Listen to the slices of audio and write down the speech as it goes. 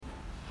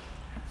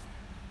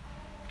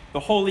The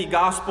Holy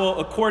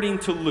Gospel according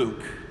to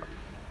Luke.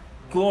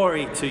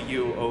 Glory to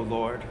you, O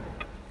Lord.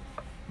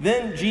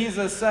 Then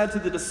Jesus said to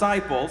the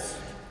disciples,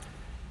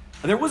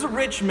 there was a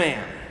rich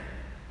man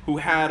who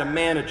had a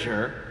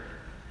manager,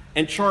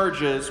 and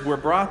charges were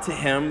brought to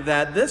him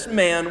that this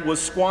man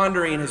was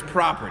squandering his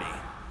property.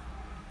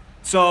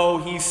 So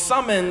he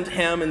summoned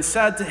him and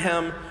said to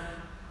him,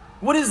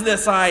 what is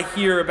this I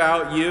hear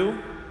about you?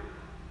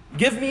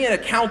 Give me an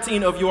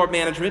accounting of your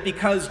management,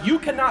 because you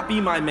cannot be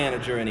my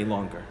manager any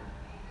longer.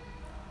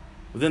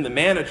 Well, then the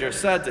manager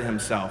said to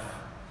himself,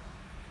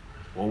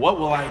 well, what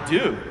will I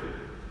do?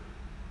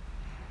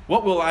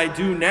 What will I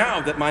do now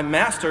that my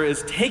master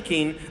is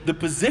taking the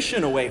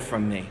position away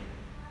from me?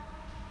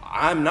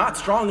 I'm not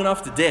strong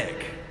enough to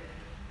dig,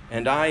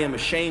 and I am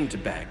ashamed to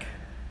beg.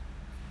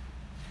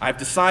 I've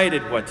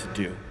decided what to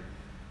do,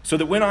 so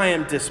that when I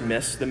am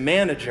dismissed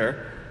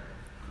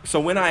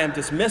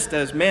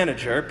as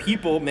manager,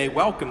 people may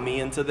welcome me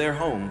into their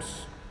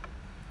homes.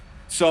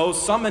 So,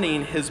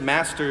 summoning his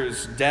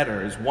master's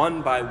debtors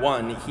one by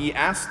one, he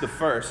asked the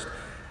first,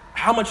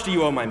 how much do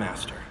you owe my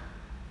master?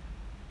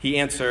 He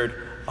answered,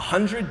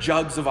 100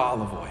 jugs of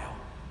olive oil.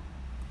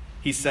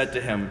 He said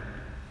to him,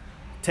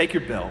 take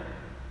your bill,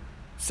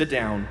 sit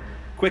down,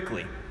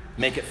 quickly,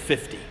 make it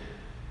 50.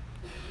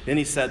 Then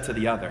he said to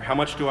the other, how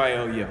much do I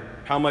owe you?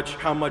 How much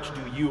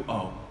do you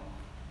owe?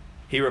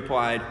 He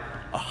replied,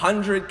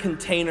 100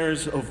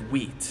 containers of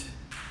wheat.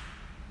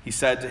 He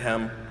said to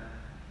him,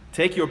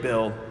 take your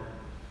bill,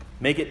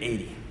 make it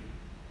 80.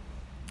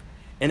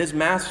 And his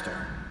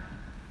master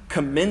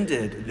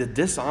commended the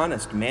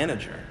dishonest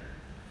manager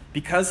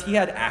because he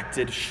had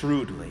acted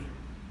shrewdly.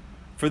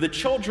 For the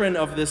children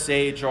of this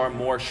age are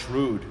more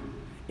shrewd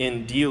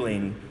in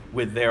dealing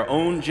with their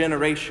own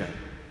generation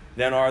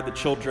than are the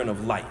children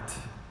of light.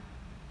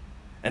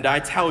 And I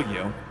tell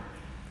you,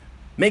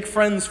 make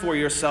friends for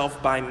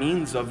yourself by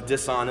means of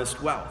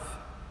dishonest wealth,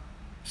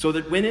 so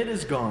that when it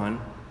is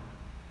gone,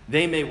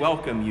 they may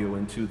welcome you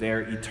into their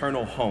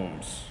eternal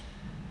homes.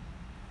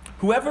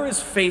 Whoever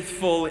is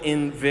faithful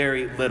in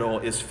very little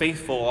is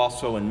faithful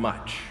also in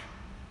much,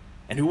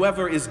 and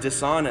whoever is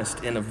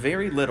dishonest in a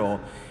very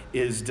little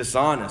is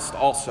dishonest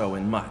also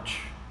in much.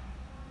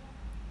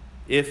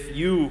 If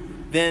you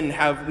then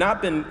have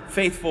not been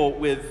faithful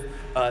with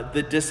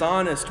the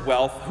dishonest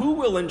wealth, who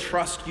will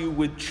entrust you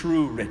with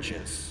true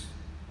riches?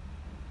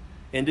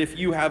 And if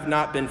you have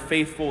not been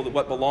faithful to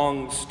what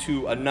belongs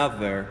to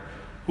another,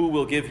 who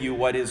will give you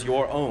what is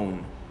your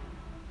own?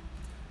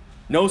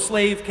 No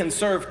slave can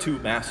serve two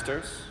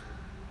masters,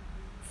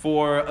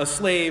 for a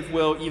slave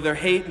will either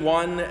hate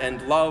one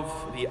and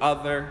love the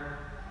other,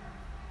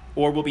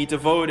 or will be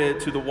devoted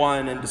to the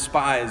one and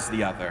despise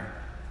the other.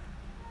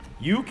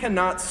 You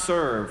cannot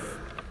serve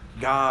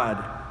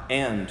God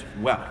and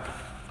wealth.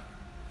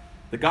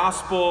 The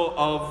gospel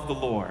of the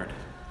Lord.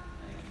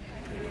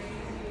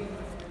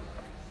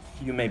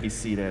 You may be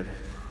seated.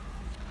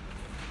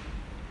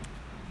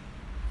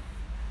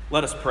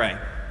 Let us pray.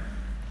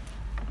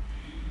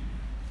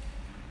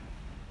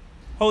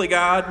 Holy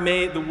God,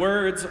 may the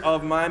words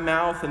of my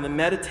mouth and the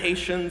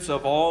meditations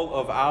of all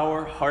of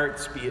our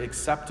hearts be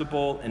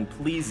acceptable and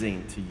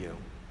pleasing to you,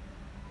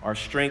 our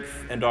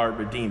strength and our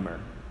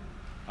Redeemer.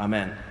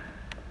 Amen.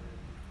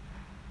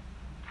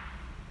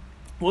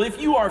 Well,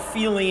 if you are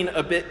feeling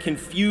a bit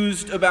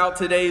confused about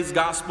today's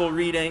gospel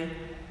reading,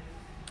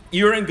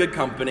 you're in good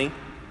company.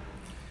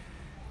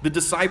 The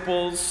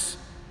disciples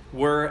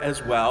were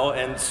as well,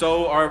 and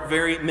so are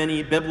very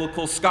many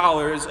biblical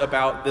scholars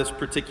about this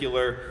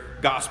particular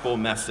gospel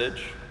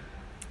message.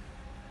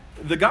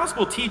 The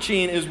gospel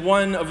teaching is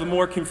one of the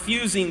more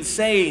confusing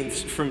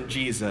sayings from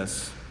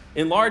Jesus,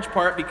 in large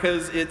part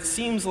because it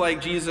seems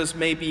like Jesus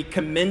may be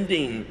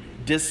commending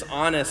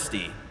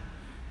dishonesty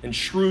and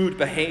shrewd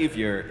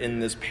behavior in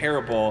this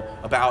parable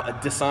about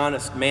a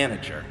dishonest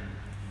manager.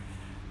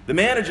 The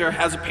manager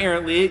has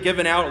apparently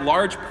given out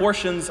large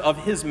portions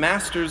of his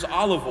master's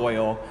olive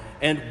oil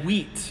and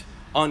wheat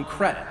on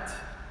credit.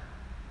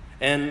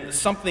 And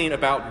something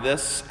about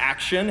this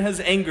action has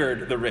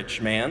angered the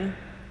rich man.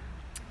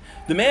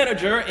 The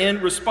manager,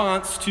 in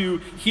response to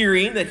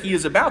hearing that he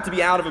is about to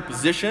be out of a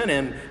position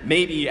and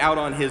maybe out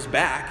on his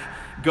back,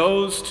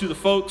 goes to the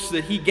folks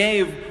that he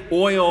gave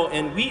oil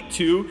and wheat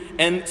to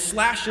and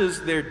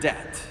slashes their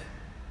debt.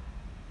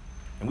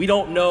 And we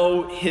don't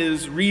know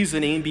his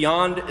reasoning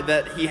beyond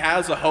that he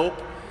has a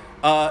hope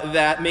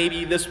that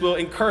maybe this will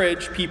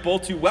encourage people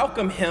to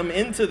welcome him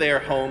into their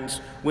homes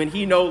when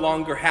he no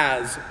longer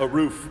has a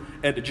roof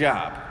and a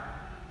job.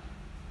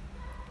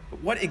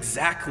 But what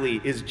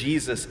exactly is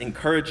Jesus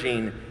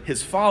encouraging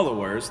his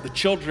followers, the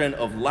children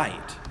of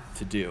light,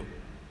 to do?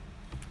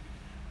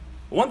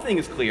 One thing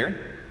is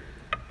clear.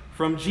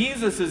 From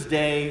Jesus'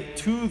 day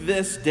to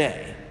this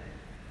day,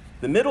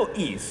 in the Middle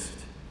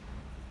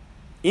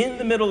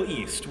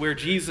East, where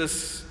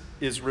Jesus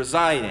is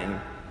residing,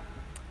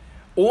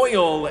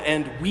 oil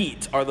and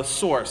wheat are the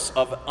source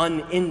of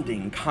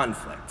unending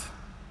conflict.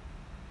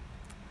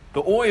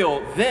 The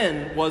oil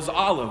then was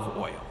olive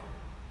oil.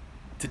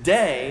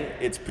 Today,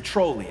 it's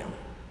petroleum.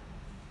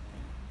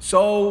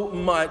 So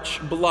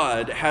much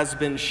blood has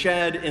been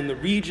shed in the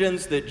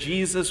regions that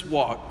Jesus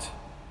walked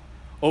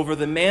over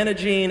the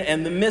managing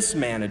and the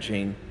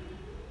mismanaging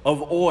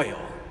of oil.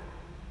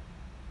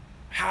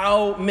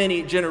 How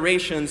many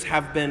generations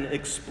have been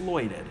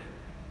exploited?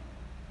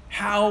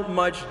 How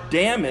much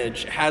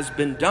damage has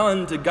been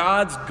done to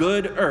God's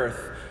good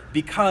earth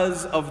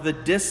because of the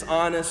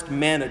dishonest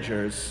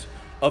managers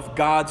of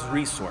God's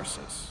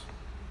resources?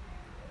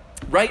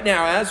 Right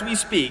now, as we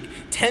speak,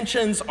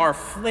 tensions are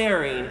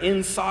flaring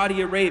in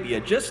Saudi Arabia,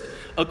 just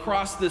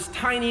across this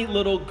tiny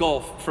little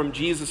gulf from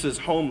Jesus'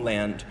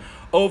 homeland,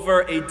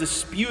 over a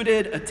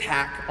disputed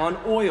attack on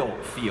oil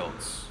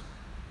fields.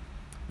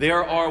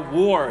 There are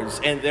wars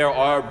and there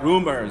are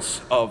rumors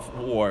of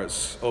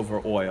wars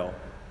over oil.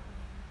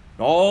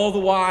 All the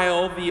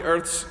while, the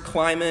Earth's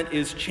climate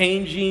is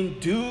changing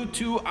due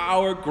to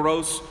our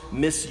gross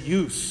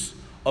misuse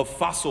of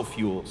fossil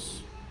fuels.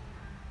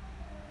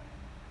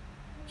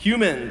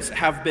 Humans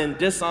have been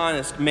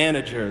dishonest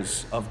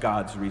managers of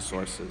God's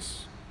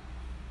resources.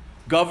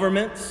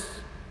 Governments,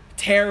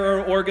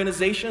 terror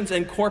organizations,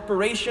 and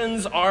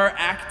corporations are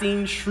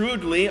acting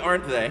shrewdly,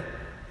 aren't they?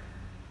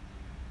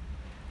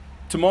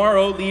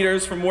 Tomorrow,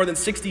 leaders from more than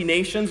 60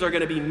 nations are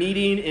going to be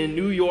meeting in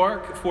New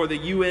York for the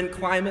UN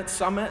Climate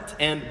Summit,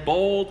 and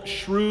bold,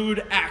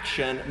 shrewd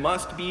action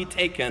must be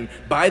taken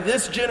by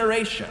this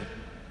generation,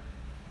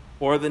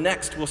 or the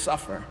next will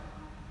suffer.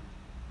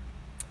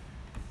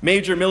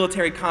 Major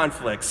military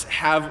conflicts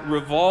have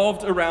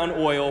revolved around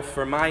oil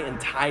for my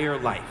entire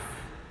life.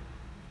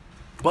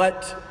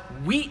 But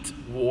wheat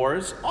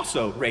wars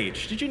also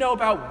rage. Did you know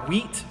about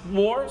wheat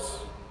wars?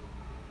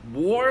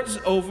 Wars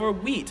over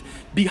wheat.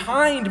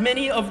 Behind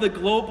many of the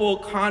global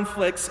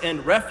conflicts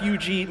and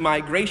refugee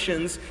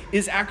migrations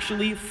is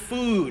actually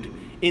food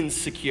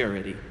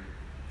insecurity,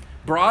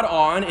 brought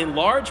on in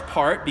large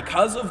part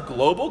because of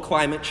global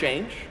climate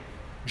change,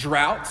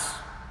 droughts,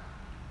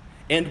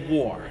 and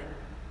war.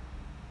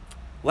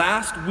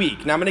 Last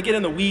week, now I'm going to get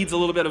in the weeds a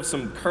little bit of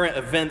some current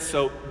events,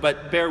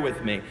 but bear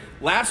with me.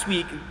 Last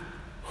week,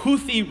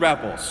 Houthi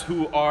rebels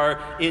who are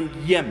in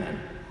Yemen,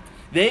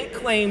 they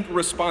claimed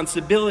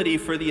responsibility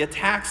for the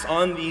attacks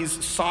on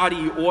these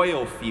Saudi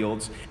oil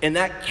fields, and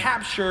that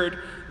captured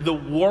the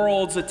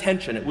world's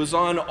attention. It was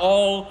on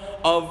all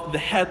of the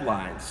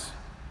headlines.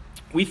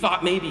 We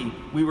thought maybe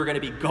we were going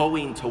to be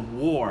going to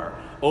war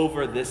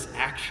over this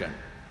action.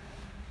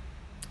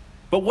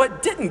 But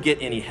what didn't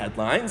get any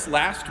headlines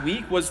last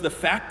week was the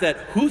fact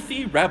that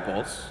Houthi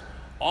rebels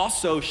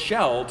also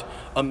shelled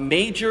a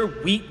major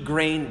wheat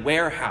grain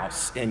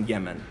warehouse in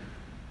Yemen.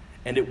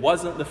 And it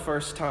wasn't the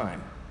first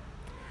time.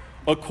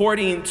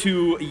 According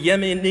to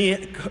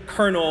Yemeni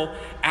Colonel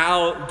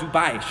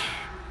al-Dubaish,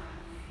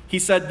 he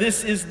said,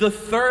 "This is the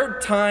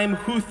third time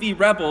Houthi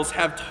rebels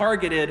have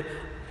targeted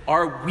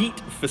our wheat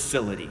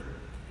facility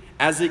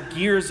as it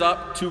gears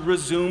up to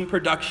resume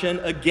production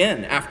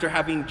again after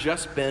having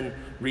just been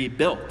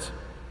rebuilt.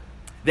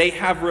 They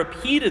have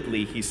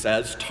repeatedly," he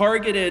says,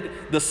 "targeted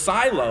the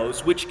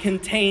silos which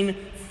contain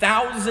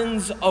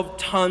thousands of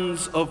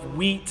tons of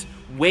wheat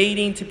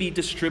waiting to be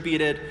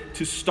distributed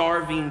to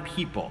starving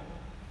people.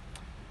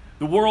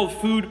 The World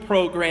Food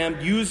Program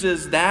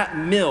uses that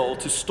mill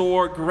to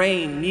store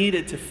grain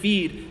needed to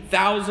feed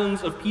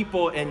thousands of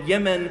people in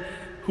Yemen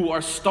who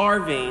are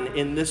starving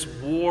in this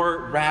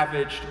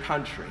war-ravaged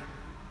country."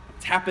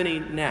 It's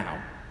happening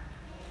now.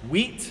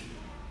 Wheat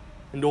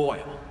and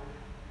oil.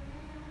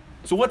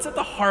 So what's at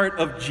the heart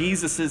of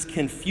Jesus'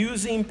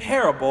 confusing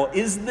parable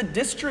is the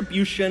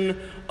distribution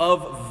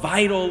of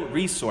vital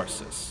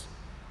resources,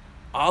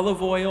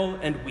 olive oil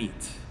and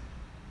wheat,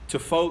 to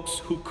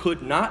folks who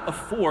could not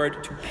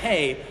afford to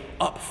pay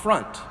up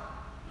front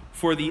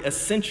for the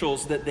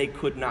essentials that they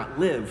could not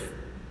live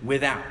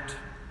without.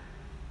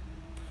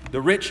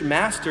 The rich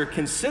master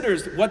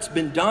considers what's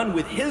been done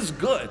with his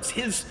goods,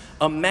 his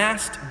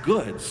amassed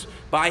goods,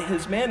 by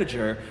his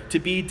manager to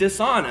be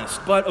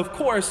dishonest. But of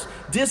course,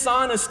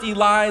 dishonesty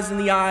lies in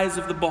the eyes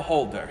of the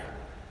beholder.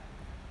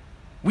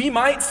 We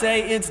might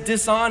say it's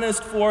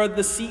dishonest for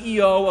the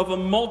CEO of a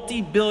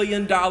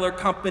multi-billion-dollar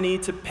company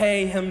to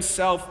pay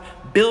himself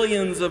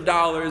billions of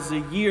dollars a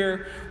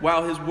year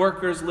while his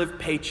workers live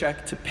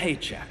paycheck to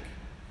paycheck.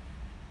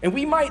 And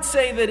we might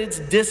say that it's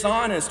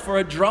dishonest for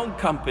a drug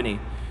company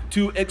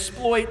to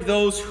exploit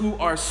those who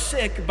are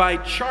sick by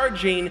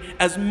charging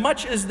as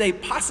much as they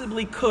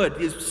possibly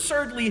could,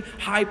 absurdly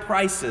high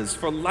prices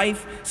for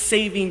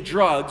life-saving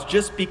drugs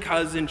just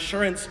because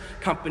insurance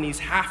companies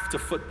have to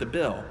foot the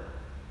bill.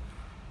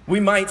 We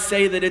might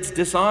say that it's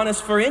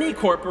dishonest for any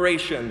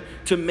corporation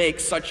to make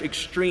such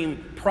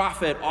extreme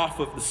profit off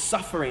of the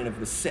suffering of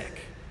the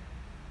sick.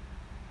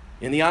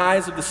 In the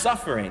eyes of the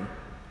suffering,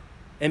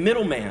 a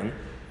middleman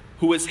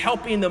who is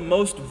helping the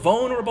most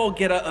vulnerable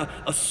get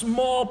a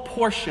small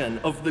portion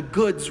of the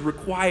goods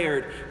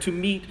required to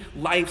meet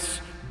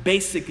life's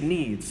basic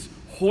needs,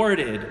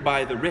 hoarded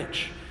by the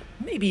rich,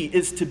 maybe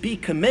is to be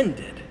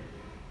commended.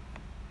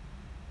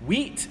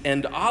 Wheat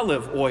and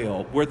olive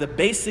oil were the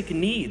basic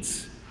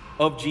needs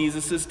of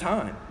Jesus'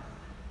 time.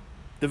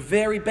 The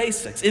very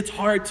basics. It's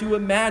hard to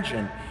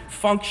imagine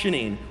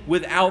functioning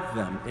without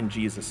them in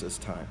Jesus'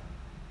 time.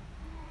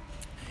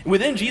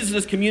 Within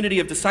Jesus' community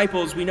of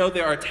disciples, we know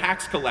there are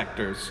tax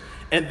collectors,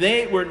 and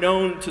they were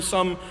known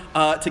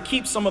to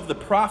keep some of the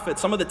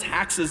profits, some of the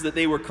taxes that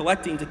they were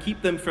collecting, to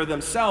keep them for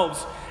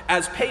themselves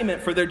as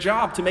payment for their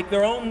job, to make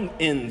their own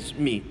ends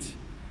meet.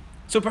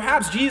 So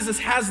perhaps Jesus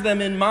has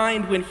them in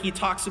mind when he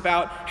talks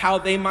about how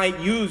they might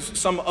use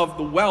some of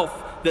the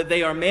wealth that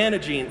they are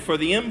managing for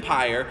the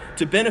empire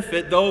to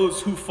benefit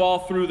those who fall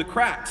through the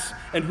cracks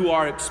and who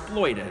are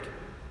exploited.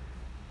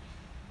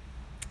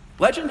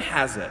 Legend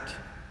has it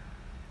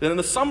that in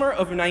the summer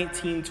of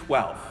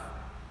 1912,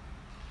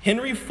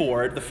 Henry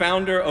Ford, the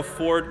founder of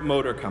Ford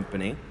Motor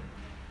Company,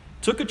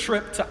 took a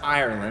trip to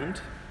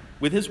Ireland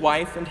with his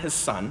wife and his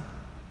son.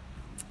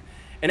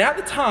 And at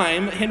the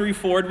time, Henry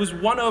Ford was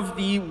one of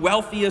the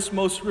wealthiest,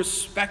 most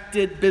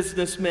respected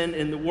businessmen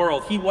in the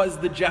world. He was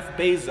the Jeff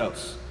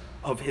Bezos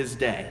of his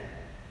day.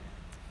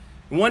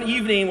 One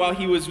evening, while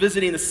he was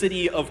visiting the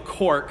city of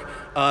Cork,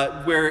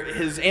 where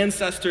his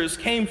ancestors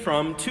came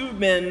from, two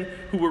men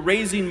who were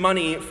raising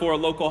money for a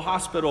local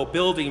hospital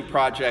building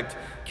project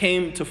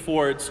came to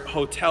Ford's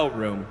hotel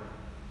room,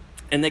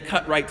 and they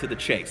cut right to the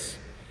chase.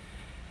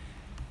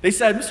 They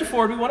said, "Mr.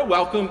 Ford, we want to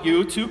welcome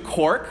you to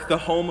Cork, the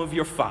home of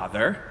your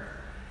father.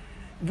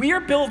 We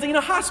are building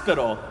a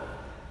hospital,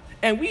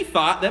 and we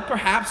thought that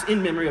perhaps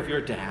in memory of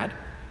your dad,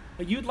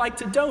 you'd like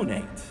to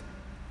donate."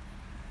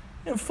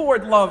 And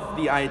Ford loved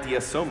the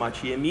idea so much,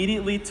 he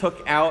immediately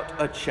took out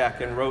a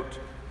check and wrote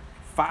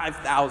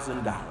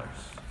 $5,000.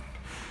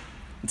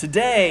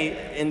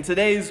 Today, in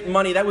today's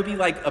money, that would be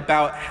like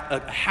about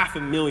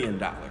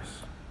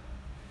 $500,000.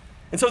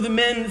 And so the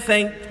men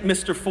thanked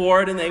Mr.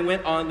 Ford and they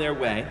went on their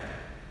way.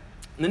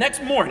 And the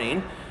next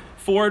morning,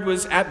 Ford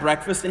was at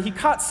breakfast and he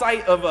caught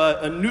sight of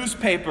a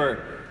newspaper,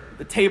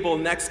 the table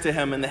next to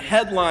him, and the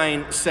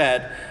headline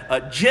said,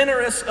 "A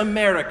generous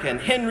American,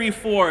 Henry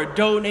Ford,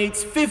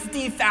 donates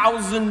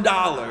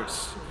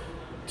 $50,000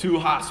 to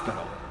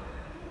hospital."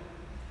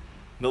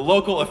 The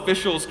local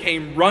officials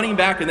came running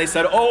back and they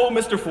said, "Oh,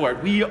 Mr.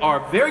 Ford, we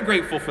are very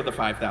grateful for the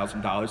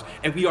 $5,000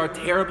 and we are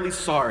terribly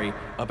sorry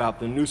about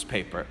the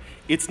newspaper.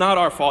 It's not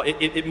our fault.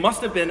 It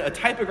must have been a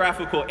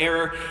typographical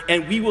error,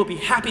 and we will be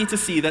happy to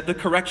see that the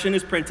correction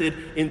is printed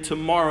in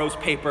tomorrow's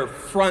paper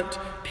front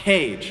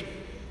page."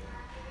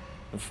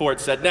 And Ford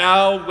said,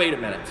 "Now, wait a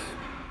minute."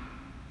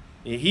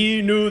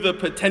 He knew the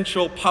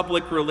potential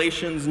public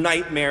relations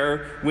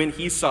nightmare when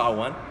he saw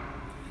one.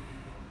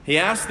 He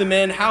asked the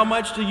men, "How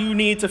much do you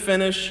need to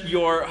finish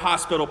your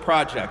hospital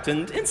project?"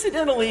 And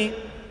incidentally,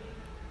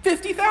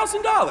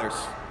 $50,000.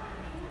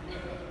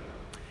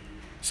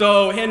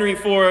 So Henry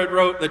Ford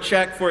wrote the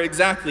check for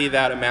exactly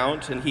that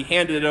amount, and he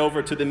handed it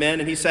over to the men,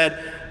 and he said,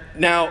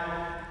 "Now,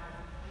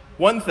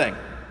 one thing.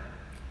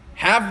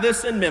 Have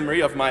this in memory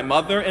of my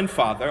mother and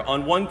father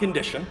on one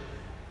condition.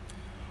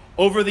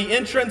 Over the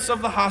entrance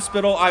of the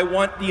hospital, I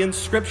want the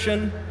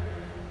inscription,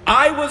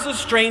 'I was a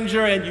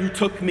stranger and you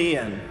took me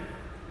in.'"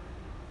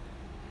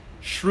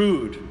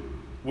 Shrewd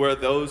were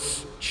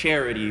those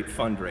charity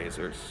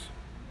fundraisers.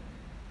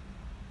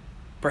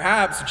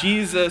 Perhaps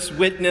Jesus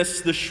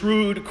witnessed the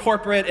shrewd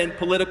corporate and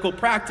political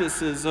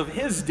practices of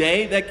his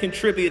day that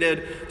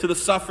contributed to the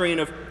suffering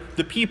of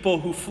the people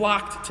who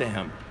flocked to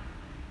him.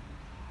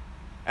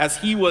 As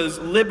he was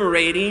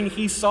liberating,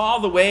 he saw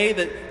the way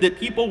that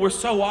people were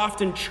so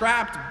often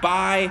trapped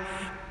by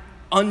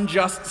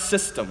unjust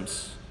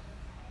systems.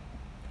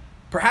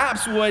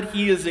 Perhaps what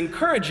he is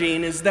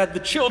encouraging is that the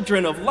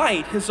children of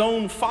light, his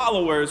own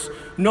followers,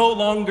 no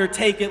longer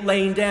take it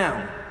laying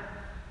down.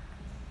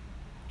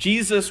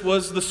 Jesus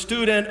was the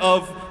student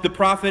of the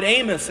prophet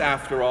Amos,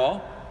 after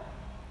all,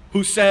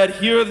 who said,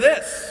 "Hear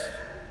this,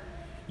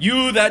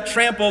 you that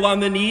trample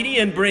on the needy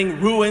and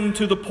bring ruin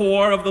to the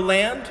poor of the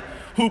land,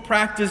 who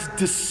practice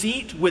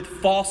deceit with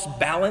false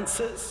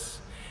balances,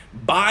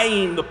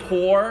 buying the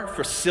poor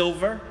for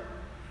silver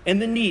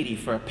and the needy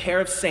for a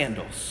pair of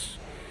sandals,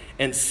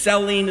 and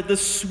selling the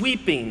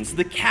sweepings,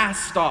 the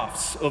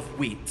cast-offs of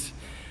wheat.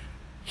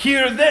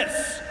 Hear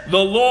this,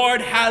 the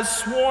Lord has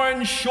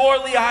sworn,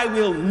 surely I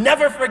will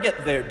never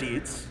forget their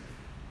deeds."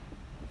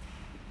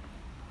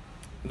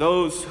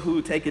 Those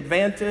who take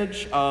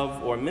advantage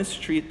of or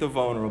mistreat the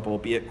vulnerable,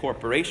 be it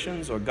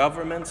corporations or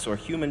governments or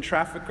human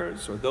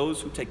traffickers, or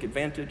those who take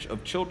advantage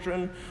of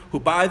children, who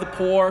buy the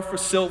poor for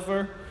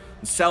silver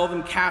and sell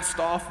them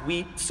cast-off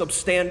wheat,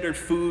 substandard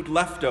food,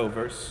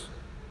 leftovers.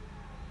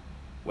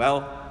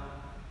 Well,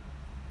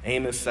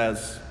 Amos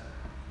says,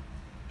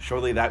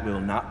 surely that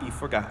will not be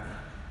forgotten.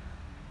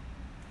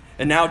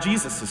 And now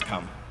Jesus has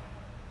come.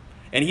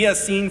 And he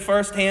has seen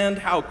firsthand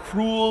how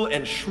cruel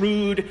and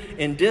shrewd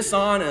and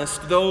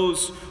dishonest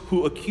those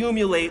who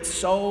accumulate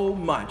so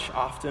much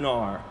often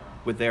are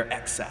with their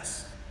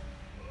excess.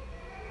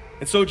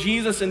 And so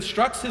Jesus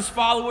instructs his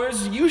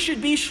followers, you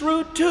should be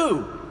shrewd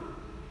too.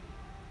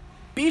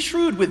 Be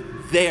shrewd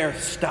with their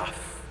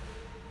stuff,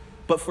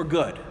 but for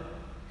good.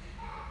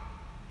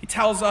 He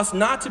tells us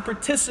not to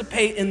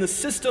participate in the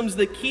systems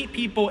that keep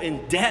people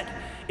in debt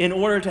in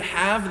order to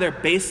have their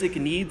basic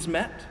needs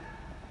met?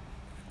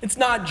 It's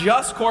not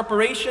just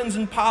corporations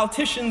and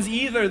politicians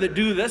either that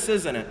do this,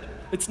 isn't it?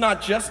 It's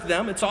not just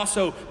them. It's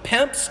also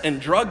pimps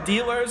and drug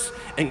dealers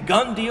and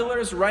gun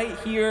dealers right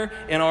here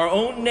in our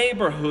own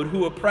neighborhood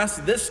who oppress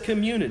this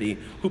community,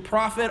 who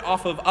profit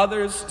off of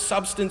others'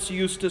 substance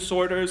use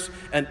disorders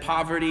and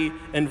poverty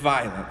and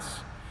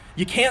violence.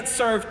 You can't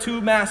serve two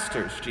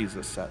masters,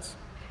 Jesus says.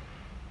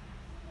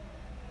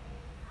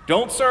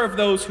 Don't serve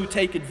those who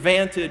take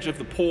advantage of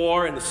the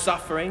poor and the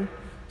suffering.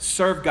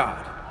 Serve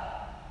God.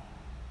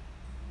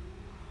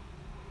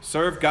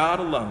 Serve God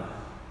alone.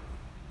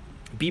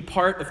 Be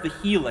part of the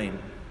healing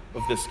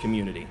of this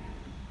community.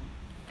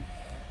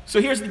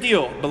 So here's the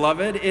deal,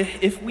 beloved.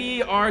 If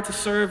we are to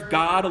serve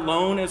God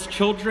alone as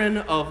children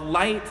of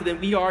light, then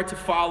we are to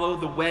follow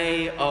the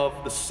way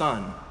of the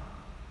Son.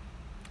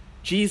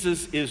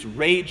 Jesus is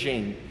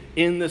raging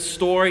in this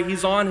story.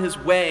 He's on his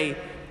way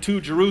to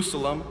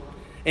Jerusalem,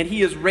 and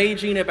he is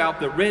raging about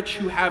the rich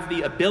who have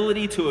the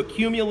ability to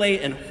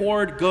accumulate and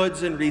hoard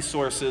goods and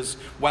resources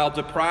while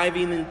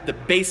depriving the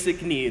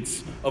basic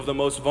needs of the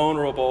most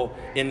vulnerable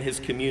in his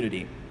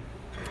community.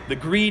 The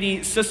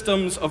greedy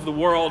systems of the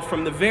world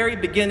from the very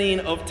beginning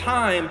of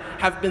time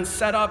have been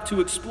set up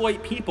to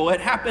exploit people. It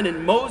happened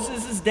in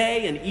Moses'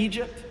 day in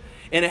Egypt,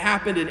 and it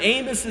happened in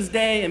Amos'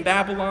 day in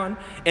Babylon,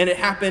 and it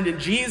happened in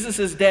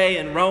Jesus' day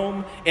in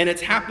Rome, and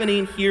it's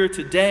happening here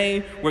today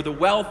where the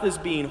wealth is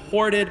being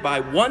hoarded by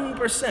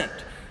 1%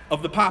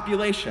 of the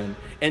population,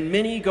 and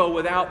many go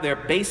without their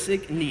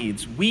basic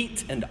needs: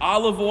 wheat and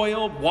olive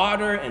oil,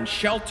 water and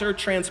shelter,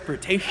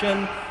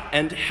 transportation,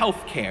 and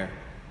health care.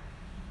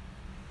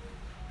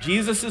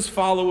 Jesus'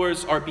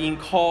 followers are being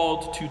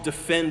called to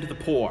defend the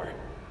poor,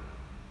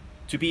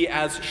 to be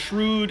as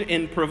shrewd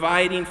in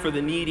providing for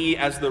the needy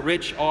as the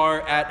rich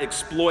are at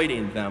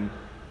exploiting them,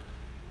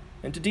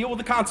 and to deal with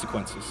the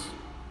consequences.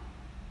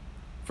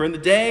 For in the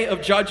day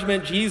of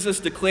judgment, Jesus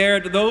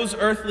declared, those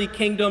earthly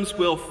kingdoms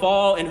will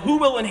fall, and who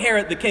will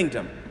inherit the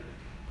kingdom?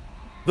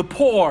 The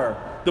poor.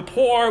 The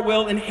poor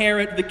will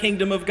inherit the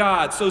kingdom of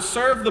God. So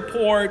serve the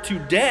poor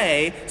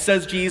today,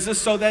 says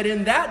Jesus, so that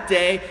in that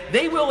day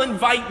they will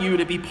invite you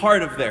to be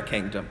part of their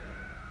kingdom,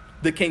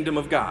 the kingdom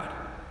of God.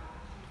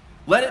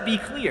 Let it be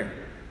clear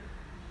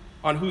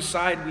on whose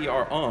side we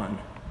are on.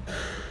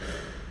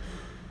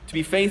 To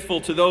be faithful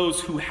to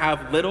those who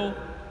have little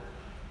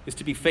is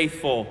to be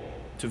faithful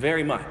to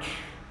very much.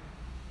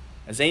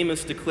 As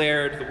Amos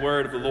declared the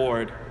word of the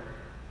Lord,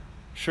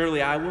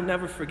 surely I will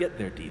never forget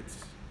their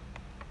deeds.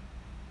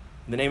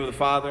 In the name of the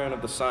Father, and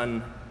of the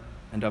Son,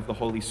 and of the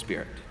Holy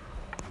Spirit.